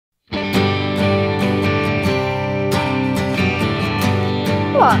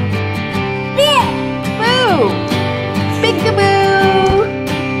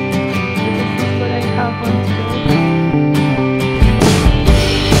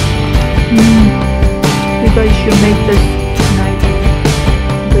should make this tonight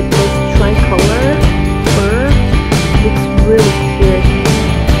with this tricolor fur. It's really cute.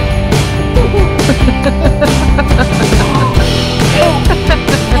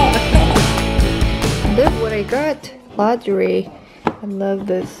 This is what I got. Lingerie. I love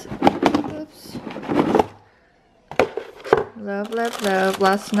this. Oops. Love, love, love.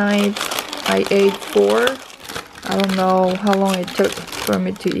 Last night I ate 4. I don't know how long it took for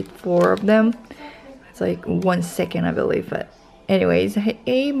me to eat 4 of them. It's like 1 second, I believe. But anyways,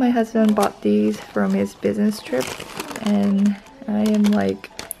 my husband bought these from his business trip, and I am like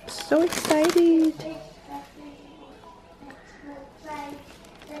so excited.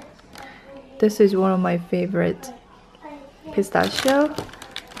 This is one of my favorite, pistachio,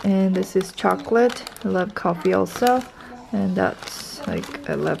 and this is chocolate. I love coffee also, and that's like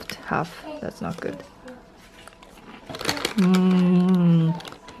I left half. That's not good.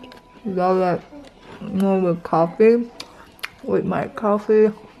 Love that. No, with coffee, with my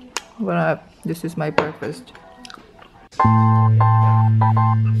coffee. This is my breakfast.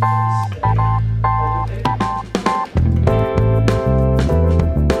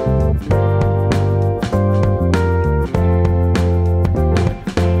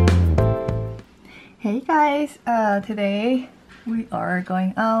 Hey guys, today we are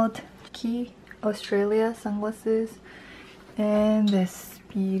going out. Key Australia sunglasses and this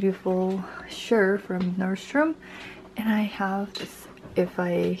beautiful shirt from Nordstrom, and I have this if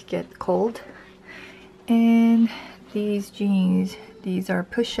I get cold, and these jeans. These are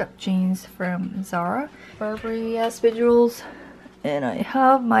push-up jeans from Zara. Burberry spidurals, and I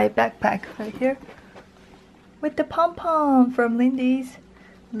have my backpack right here with the pom pom from Lindy's.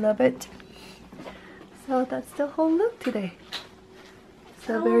 Love it. So that's the whole look today.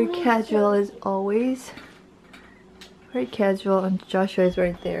 So very casual as always. Very casual, and Joshua is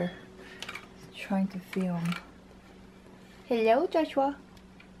right there. He's trying to film. Hello, Joshua.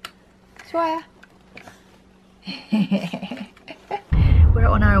 Joshua. We're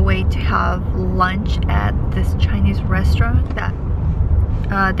on our way to have lunch at this Chinese restaurant that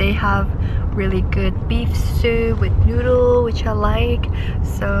they have really good beef stew with noodle, which I like.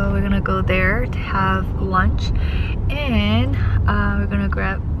 So we're gonna go there to have lunch, and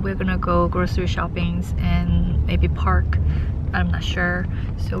we're gonna go grocery shopping and maybe park. I'm not sure.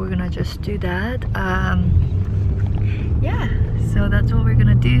 So we're gonna just do that. Yeah, so that's what we're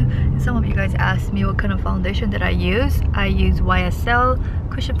gonna do. Some of you guys asked me what kind of foundation that I use. I use YSL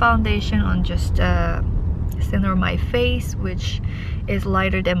cushion foundation on just center of my face, which is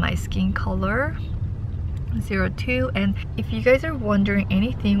lighter than my skin color, 02. And if you guys are wondering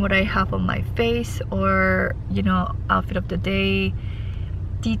anything what I have on my face, or you know, outfit of the day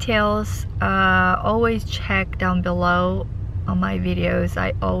details, always check down below on my videos.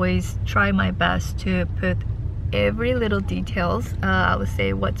 I always try my best to put every little details. I would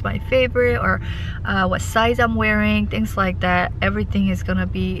say what's my favorite, or what size I'm wearing, things like that. Everything is gonna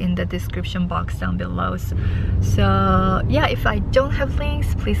be in the description box down below. So yeah, if I don't have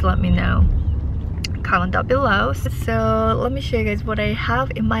links, please let me know. Comment down below. So let me show you guys what I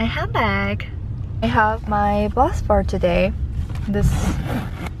have in my handbag. I have my BOSPHORE today. This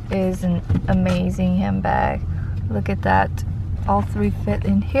is an amazing handbag. Look at that. All 3 fit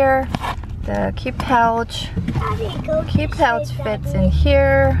in here. The key pouch fits in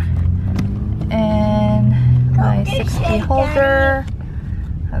here, and my 6 key holder.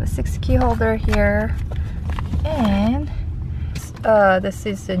 I have a 6 key holder here, and this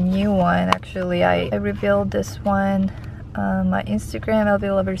is a new one. Actually, I revealed this one on my Instagram,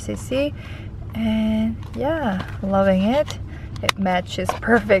 LVLoversCC, and yeah, loving it. It matches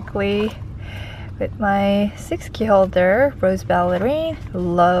perfectly with my 6 key holder, Rose Ballerine.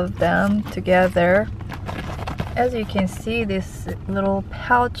 Love them together. As you can see, this little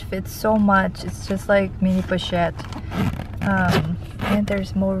pouch fits so much. It's just like mini pochette. And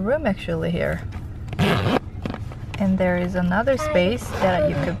there's more room actually here. And there is another space that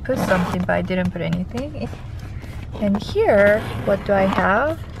you could put something, but I didn't put anything. And here, what do I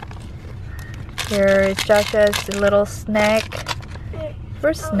have? Here is Joshua's little snack.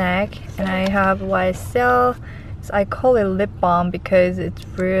 First snack, and I have YSL. So I call it lip balm because it's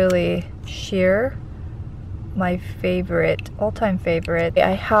really sheer. My favorite, all-time favorite.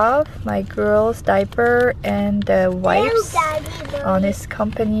 I have my girl's diaper and the wipes, Honest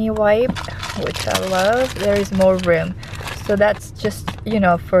Company wipe, which I love. There is more room, so that's just, you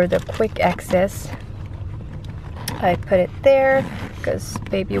know, for the quick access. I put it there because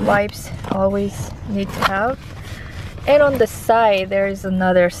baby wipes always need to have. And on the side, there is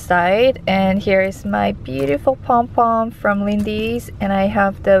another side, and here is my beautiful pom pom from Lindy's, and I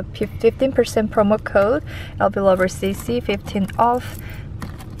have the 15% promo code LBLoverCC, 15 off.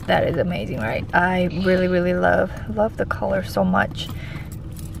 That is amazing, right? I really love the color so much.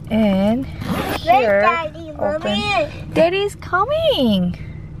 And here, Daddy's coming.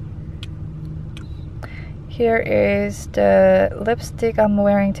 Here is the lipstick I'm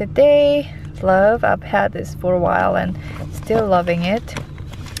wearing today. Love. I've had this for a while and still loving it.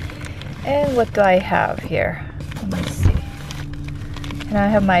 And what do I have here? Let me see. And I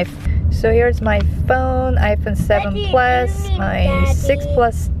have my, so here's my phone, iPhone 7 Plus. My 6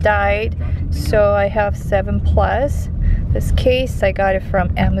 Plus died, so I have 7 Plus. This case, I got it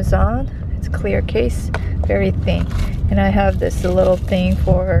from Amazon. It's a clear case, very thin. And I have this little thing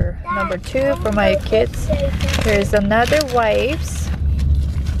for number 2 for my kids. There's another wipes.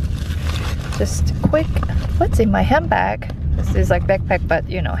 Just quick, what's in my handbag? This is like backpack, but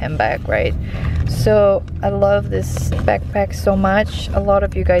you know, handbag, right? So I love this backpack so much. A lot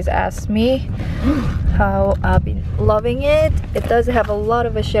of you guys asked me how I've been loving it. It does have a lot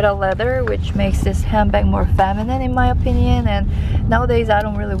of vachetta leather, which makes this handbag more feminine in my opinion. And nowadays I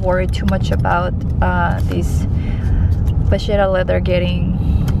don't really worry too much about these vachetta leather getting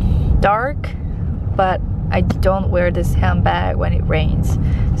dark, but I don't wear this handbag when it rains,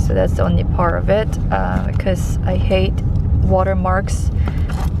 so that's the only part of it, because I hate watermarks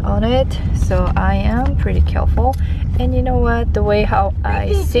on it, so I am pretty careful. And you know what, the way how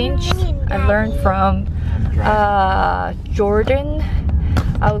I cinch, I learned from Jordan.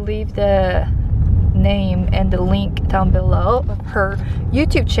 I'll leave the name and the link down below of her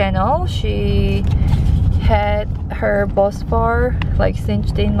YouTube channel. She had her BOSPHORE like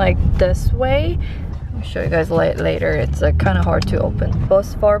cinched in like this way. I'll show you guys later. It's kind of hard to open.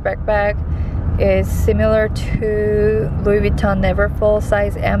 BOSPHORE backpack is similar to Louis Vuitton Neverfull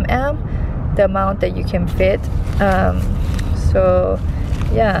size MM, the amount that you can fit. So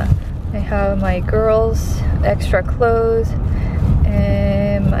yeah, I have my girls extra clothes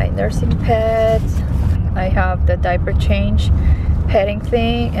and my nursing pads. I have the diaper change padding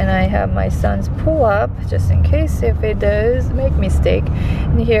thing, and I have my son's pull-up just in case if it does make mistake.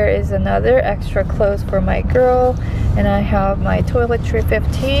 And here is another extra clothes for my girl, and I have my toiletry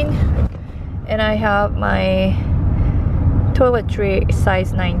 15, and I have my toiletry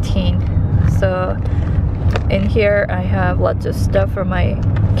size 19. So in here I have lots of stuff for my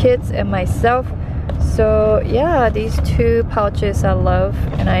kids and myself. So yeah, these 2 pouches I love,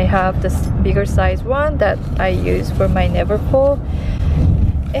 and I have this bigger size one that I use for my Neverfull.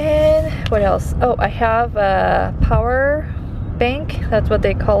 And what else? Oh, I have a power bank, that's what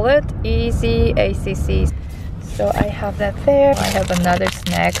they call it, Easy ACC. So I have that there. I have another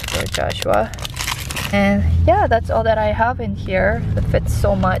snack for Joshua. And yeah, that's all that I have in here. It fits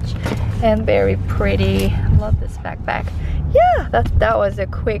so much and very pretty. Love this backpack. Yeah, that was a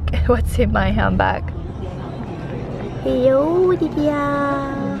quick what's in my handbag. Hello,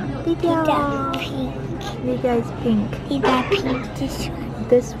 Lydia. Lydia. Pink. Lydia is pink. Lydia pink. This one.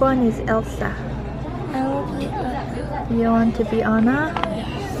 This one is Elsa. I will be Anna. You want to be Anna?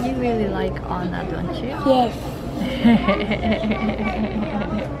 Yes. You really like Anna, don't you? Yes.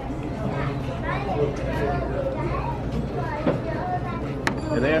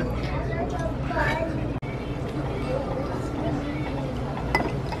 You there?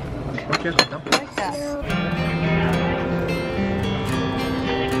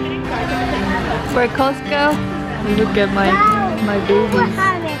 For Costco, look at my babies.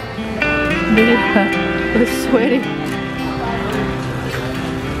 They're sweating.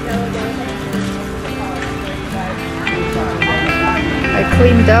 I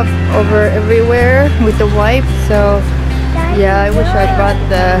cleaned up over everywhere with the wipe, so yeah, I wish I brought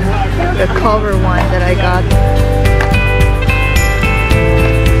the cover one that I got.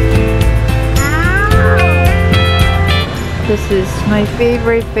 This is my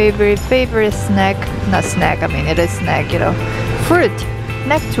favorite snack. Not snack, I mean it is snack, you know. Fruit.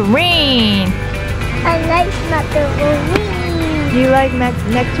 Nectarine. I like macaroni. You like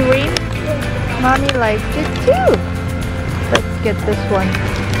nectarine? Yes. Mommy likes it too. Let's get this one.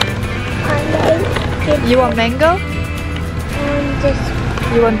 I like it. You want mango? And this.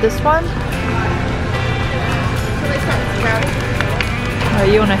 You want this one?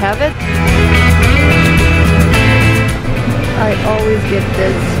 You want to have it? I always get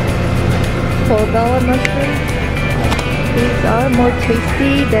this $4 mushroom. These are more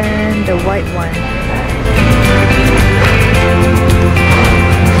tasty than the white one.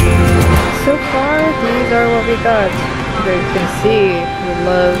 So far, these are what we got. As you can see, we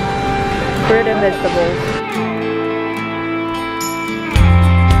love fruit and vegetables.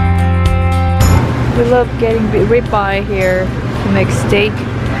 We love getting ribeye here to make steak.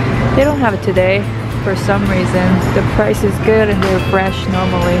 They don't have it today for some reason. The price is good and they're fresh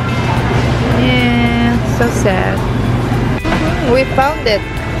normally. Yeah, so sad. We found it.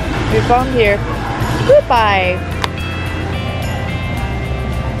 We found here ribeye.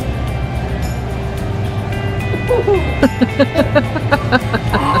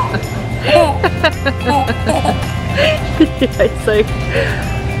 It's like,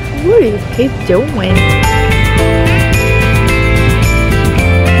 what are you doing?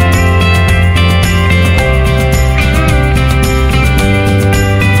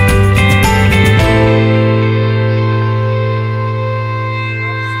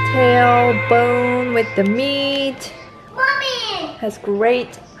 Bone with the meat. Mommy! That's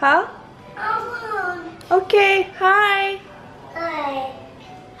great. Huh? Mom. Okay, hi. Hi.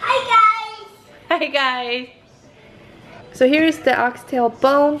 Hi guys. Hi guys. So here's the oxtail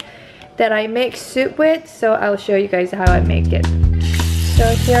bone that I make soup with. So I'll show you guys how I make it. So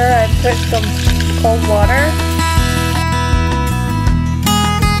here I put some cold water.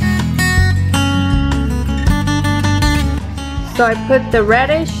 So I put the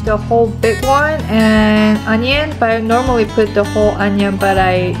radish, the whole big one, and onion, but I normally put the whole onion, but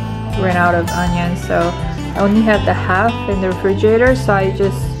I ran out of onion, so I only have the half in the refrigerator, so I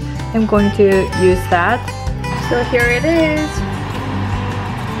just am going to use that. So here it is,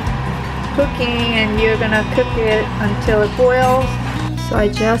 cooking, and you're gonna cook it until it boils. So I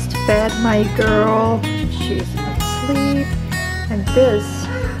just fed my girl, she's asleep, and this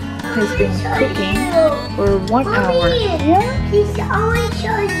has been cooking for 1 hour. Yeah? He's always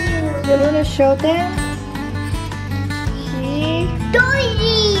showing you. You wanna show them? He...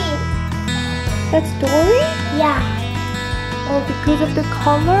 Dory! That's Dory? Yeah. Oh, because of the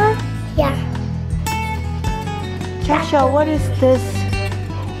color? Yeah. Joshua, what is this?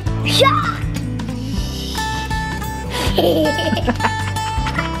 Shark!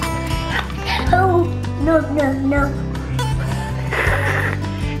 Oh, no.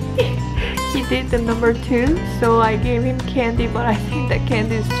 He did the number 2, so I gave him candy, but I think that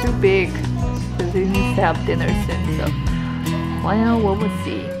candy is too big because he needs to have dinner soon, so well, we will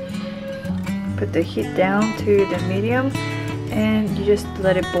see. Put the heat down to the medium and you just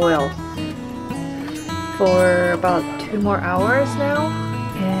let it boil for about 2 more hours now,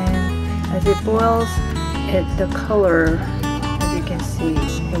 and as it boils, the color, as you can see,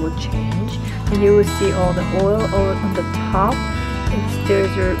 it will change and you will see all the oil on the top.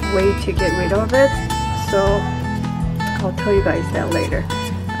 There's a way to get rid of it, so I'll tell you guys that later.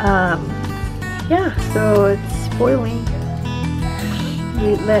 Yeah, so it's boiling.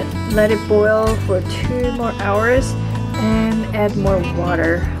 We let it boil for 2 more hours and add more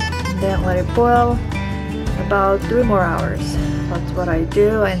water. Then let it boil about 3 more hours. That's what I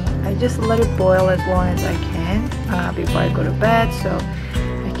do, and I just let it boil as long as I can before I go to bed, so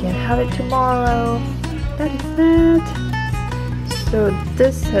I can have it tomorrow. That is that. So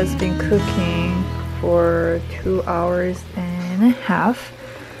this has been cooking for 2 hours and a half.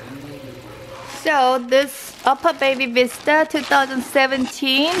 So this Upper Baby Vista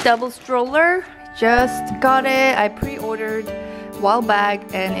 2017 double stroller, just got it. I pre-ordered a while back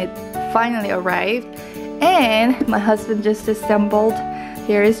and it finally arrived. And my husband just assembled.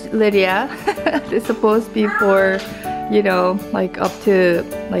 Here is Lydia. It's supposed to be for, you know, like up to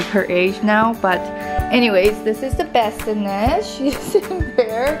like her age now, but anyways, this is the bassinet. She's sitting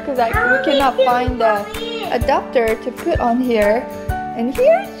there because we cannot find the adapter to put on here. And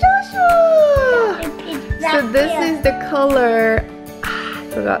here's Joshua! So this is the color, I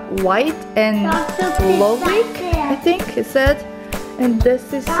forgot, white and Lowick, I think it said. And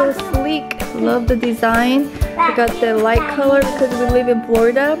this is so sleek. Love the design. I got the light color because we live in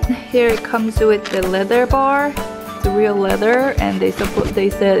Florida. Here it comes with the leather bar. It's real leather, and they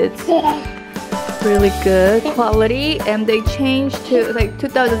said it's really good quality. And they changed to like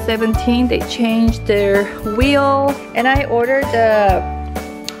 2017. They changed their wheel, and I ordered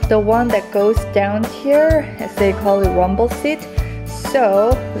the one that goes down here, as they call it, rumble seat.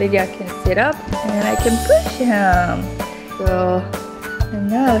 So Lydia can sit up and I can push him. So, and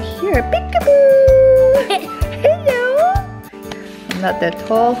now here, peekaboo! Hello! I'm not that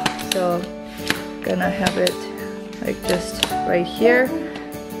tall, so gonna have it like just right here.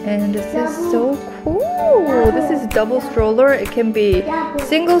 And this is so cool! This is double stroller. It can be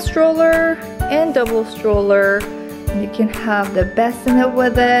single stroller and double stroller. And you can have the bassinet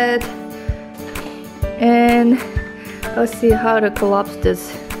with it. And let's see how to collapse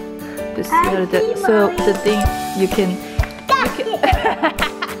this. So the thing you can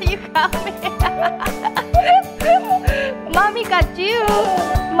you got me. Mommy got you.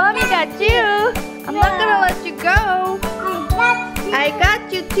 Mommy got you. I'm not gonna let you go. I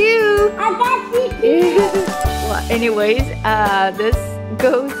got you too. I got you. Well, anyways, this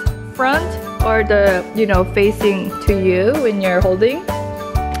goes front or the, you know, facing to you when you're holding,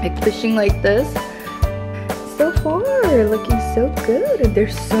 like pushing like this. So far, looking so good, and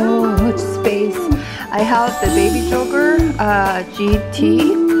there's so much space. I have the baby jogger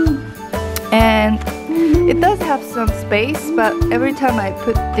GT, and it does have some space, but every time I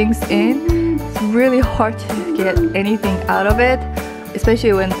put things in, it's really hard to get anything out of it,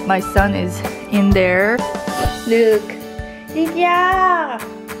 especially when my son is in there. Look, Lydia,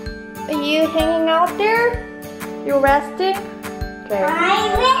 are you hanging out there? You resting? Okay.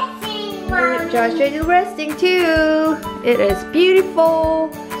 I'm resting, Mommy. Joshua is resting too. It is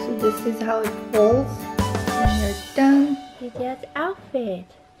beautiful. So this is how it folds when you're done. Lydia's outfit.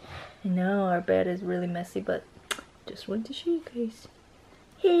 I know our bed is really messy, but just want to show you guys.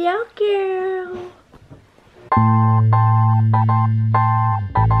 Hello, girl.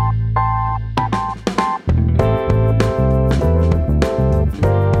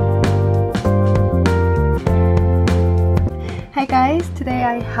 Hi guys, today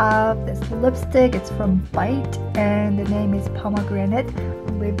I have this lipstick. It's from Bite and the name is Pomegranate.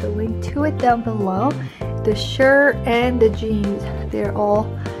 I'll leave the link to it down below. The shirt and the jeans, they're all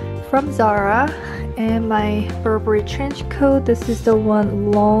from Zara. And my Burberry trench coat, this is the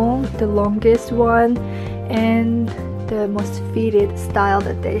one the longest one and the most fitted style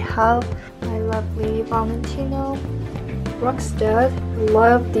that they have. My lovely Valentino Oxtail.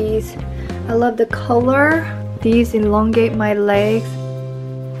 Love these. I love the color. These elongate my legs,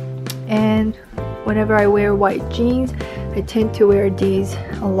 and whenever I wear white jeans, I tend to wear these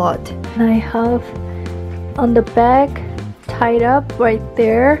a lot. And I have on the back tied up right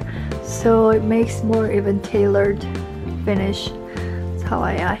there, so it makes more even tailored finish. That's how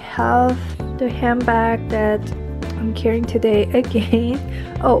I have the handbag that I'm carrying today again.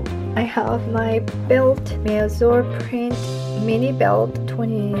 Oh, I have my belt, Mayazor print mini belt,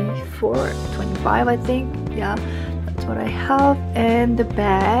 24, 25 I think. Yeah, that's what I have. And the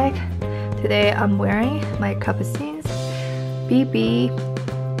bag, today I'm wearing my Capucines BB.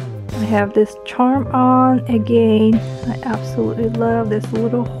 I have this charm on again. I absolutely love this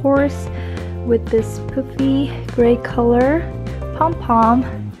little horse with this poofy gray color pom pom,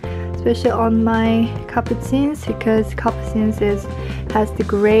 especially on my Capucines, because Capucines has the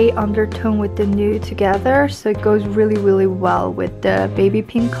gray undertone with the nude together, so it goes really well with the baby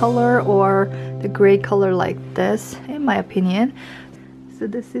pink color or the gray color like this, in my opinion. So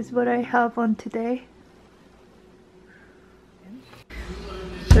this is what I have on today.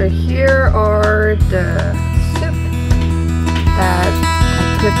 So here are the soup that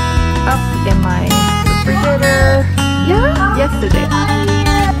I put up in my refrigerator. Yeah, yesterday.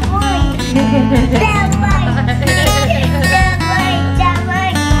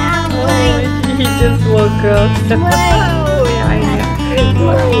 He just woke up. Oh yeah, I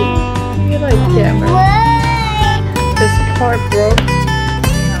know. You like camera. This part broke.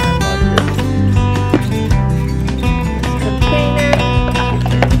 This container.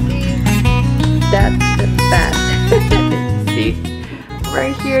 That's the fat. See,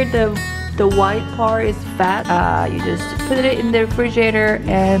 right here the white part is fat. You just put it in the refrigerator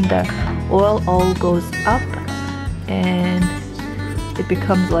and the oil all goes up and it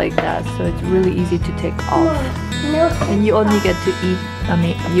becomes like that, so it's really easy to take off. And you only get to eat,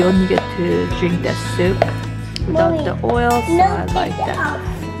 you only get to drink that soup without the oil, so I like that.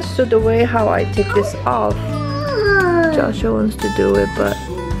 So the way how I take this off, Joshua wants to do it, but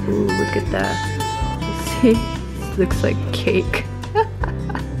ooh, look at that. You see, it looks like cake.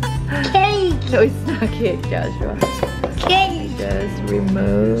 Cake. No, it's not cake, Joshua. Cake. Just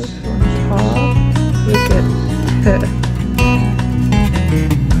remove on top. Look at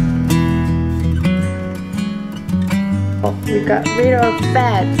oh, we got rid of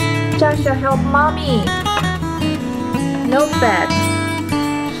fat. Joshua, help mommy. No fat.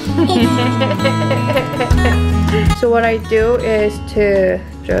 So what I do is to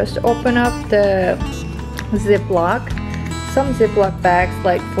just open up the Ziploc. Some Ziploc bags,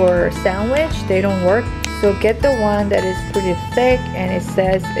 like for sandwich, they don't work. So get the one that is pretty thick and it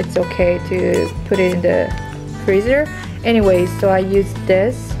says it's okay to put it in the freezer. Anyway, so I use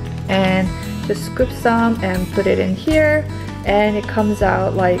this and just scoop some and put it in here, and it comes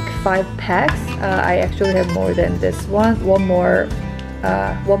out like 5 packs. I actually have more than this one. One more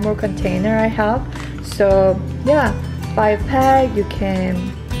container I have. So yeah, 5 pack. You can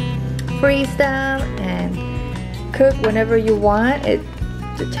freeze them and cook whenever you want.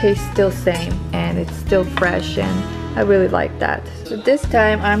 The taste still same and it's still fresh and I really like that. So this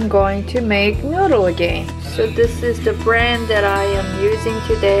time I'm going to make noodle again. So this is the brand that I am using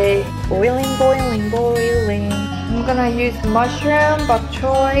today. Boiling, boiling, boiling. I'm gonna use mushroom, bok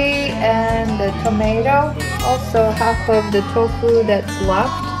choy, and the tomato. Also half of the tofu that's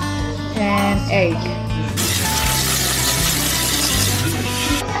left, and egg.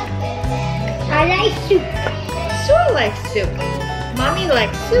 I like soup. Sua likes soup. Mommy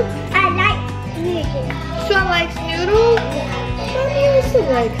likes soup. I like noodles. Sua likes noodle. Mommy also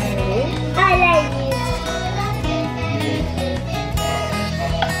likes noodle. I like you.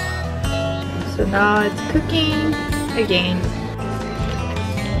 So now it's cooking again.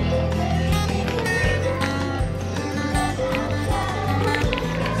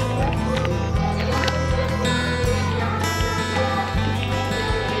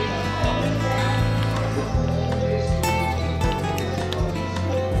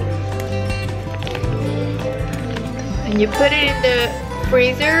 And you put it in the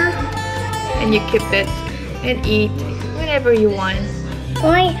freezer and you keep it and eat whenever you want.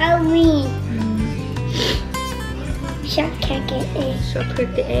 Why help me? Shall I crack an egg? So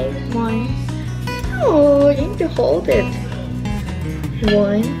crack the egg. One. Oh, you need to hold it.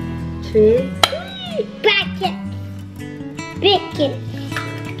 1, 2, 3. Crack it. Break it.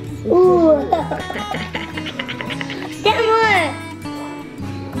 Ooh. That more.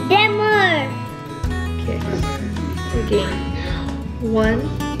 That more. Okay. Again. 1.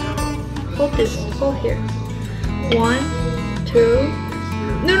 Hold this. Hold here. 1, 2.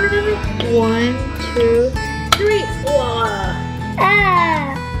 No. 1, 2, 3. Wow.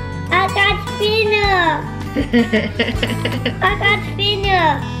 Ah, I got spinner. I got spinner.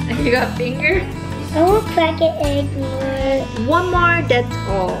 You got finger? I will crack an egg more. One more, that's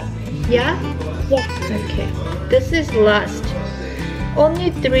all. Yeah? Yeah. Okay. This is last. Only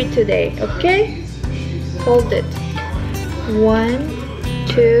 3 today, okay? Hold it. 1,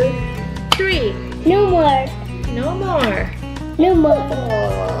 2, 3. No more. No more. No more.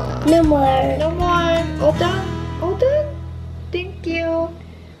 Oh. No more. No more. All done? All done? Thank you.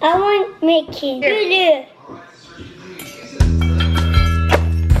 I want making. Here.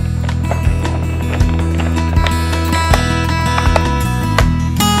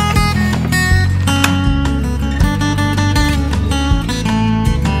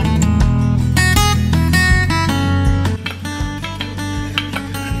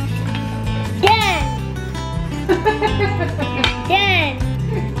 Done.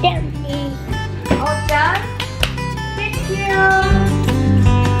 Done. All done? Thank you.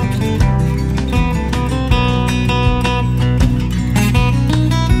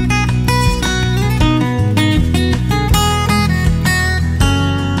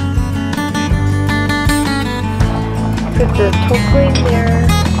 Put the tofu in there.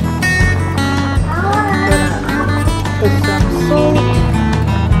 Put some salt.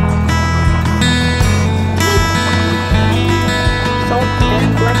 Salt and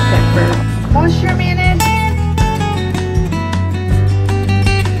black pepper. Mushroom in it.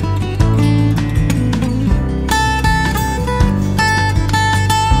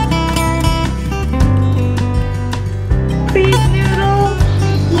 Please noodle.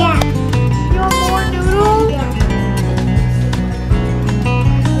 Yeah. You want more noodle?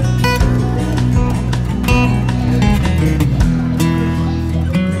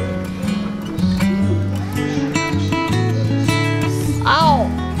 Ow!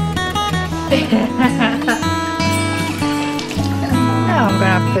 Now I'm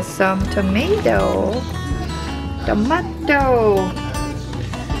gonna put some tomato.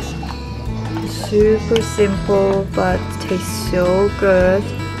 Super simple but tastes so good.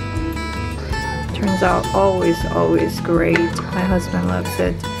 Turns out always great. My husband loves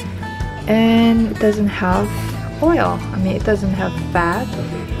it. And it doesn't have oil. I mean, it doesn't have fat,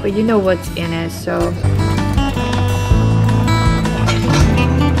 but you know what's in it, so.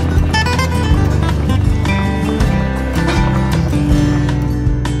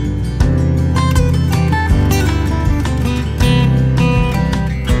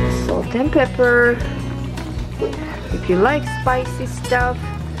 Salt and pepper. If you like spicy stuff,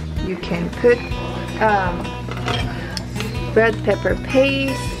 you can put red pepper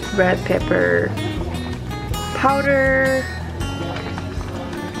paste, red pepper powder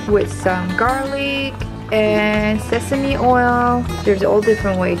with some garlic and sesame oil. There's all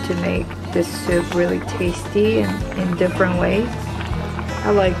different ways to make this soup really tasty and in different ways.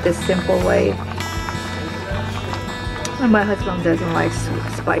 I like the simple way. And my husband doesn't like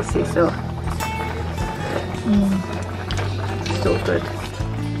spicy, so so good.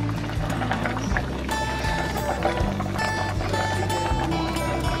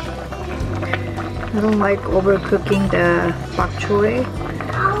 I don't like overcooking the bok choy.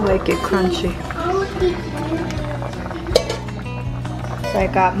 I like it crunchy. So I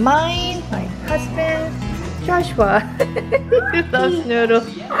got mine, my husband, Joshua. He loves noodles.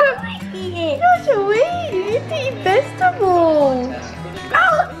 Joshua, wait, you need to eat vegetables.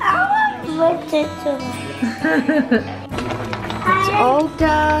 It's all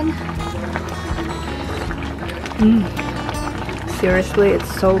done. Seriously,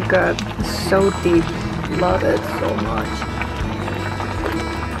 it's so good. It's so deep. Love it so much.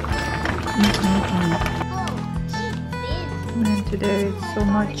 Man, today it's so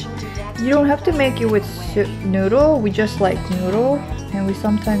much. You don't have to make it with noodle. We just like noodle, and we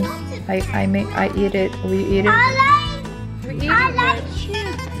sometimes I eat it. We eat it. I like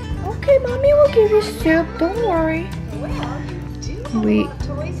soup. Okay, mommy will give you soup. Don't worry. We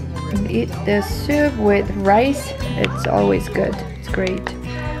eat the soup with rice. It's always good. It's great.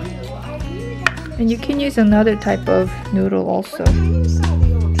 And you can use another type of noodle also.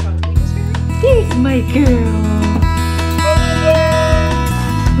 Here's my girl.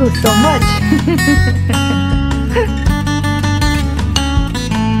 Oh, so much.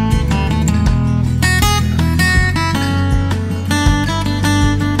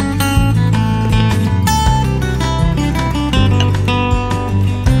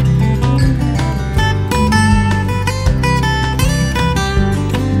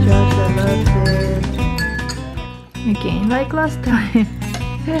 Again, like last time.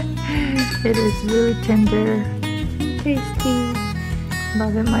 It is really tender, tasty.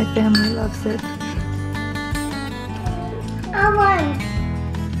 Love it. My family loves it. I want.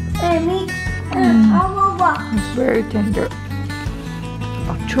 It's very tender.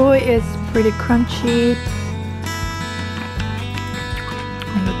 Bok choy is pretty crunchy.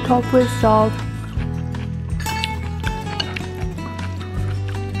 On the top with salt.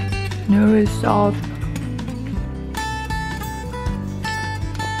 Noodle is soft.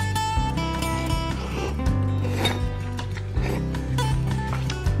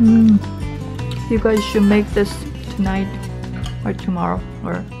 You guys should make this tonight or tomorrow.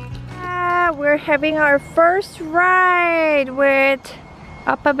 We're having our first ride with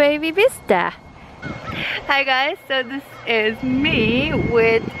Appa Baby Vista. Hi guys, so this is me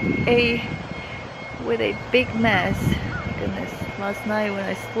with a big mess. Goodness, last night when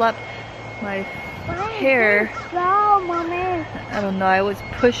I slept, my hair. I don't know. I was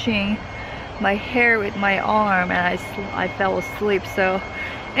pushing my hair with my arm and I fell asleep. So.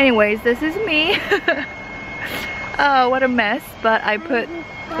 Anyways, this is me. What a mess, but I put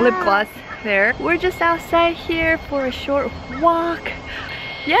lip gloss there. We're just outside here for a short walk.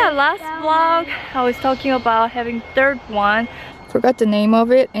 Yeah, last vlog I was talking about having third one. Forgot the name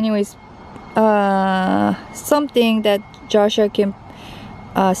of it. Anyways, something that Joshua can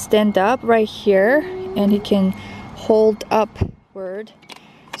stand up right here and he can hold upward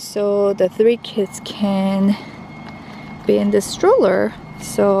so the 3 kids can be in the stroller.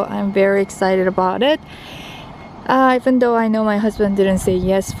 So I'm very excited about it. Even though I know my husband didn't say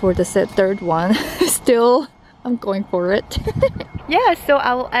yes for the third one, still I'm going for it. Yeah, so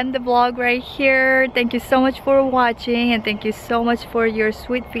I will end the vlog right here. Thank you so much for watching and thank you so much for your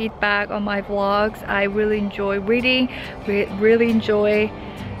sweet feedback on my vlogs. I really enjoy reading, really enjoy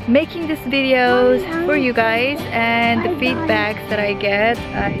making these videos for you guys, and the feedbacks that I get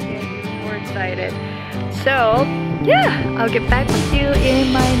more excited. So yeah, I'll get back with you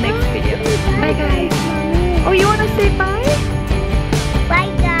in my next video. Bye guys. Oh, you want to say bye? Bye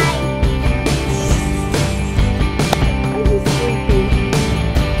guys. Are you sleepy?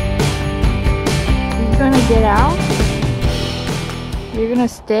 You're gonna get out? You're gonna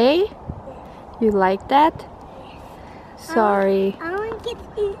stay? You like that? Sorry. I want to get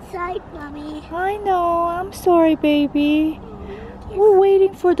inside, Mommy. I know. I'm sorry, baby. We're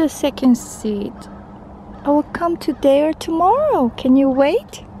waiting for the second seat. I will come today or tomorrow. Can you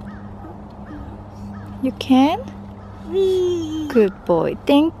wait? You can? Good boy.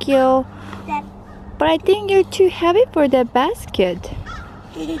 Thank you. But I think you're too heavy for that basket.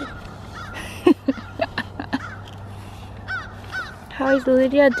 How is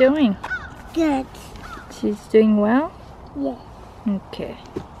Lydia doing? Good. She's doing well? Yeah. Okay.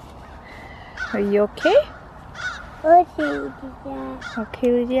 Are you okay? Okay, yeah.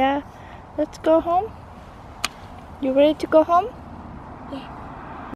 Okay, Lydia. Let's go home. You ready to go home?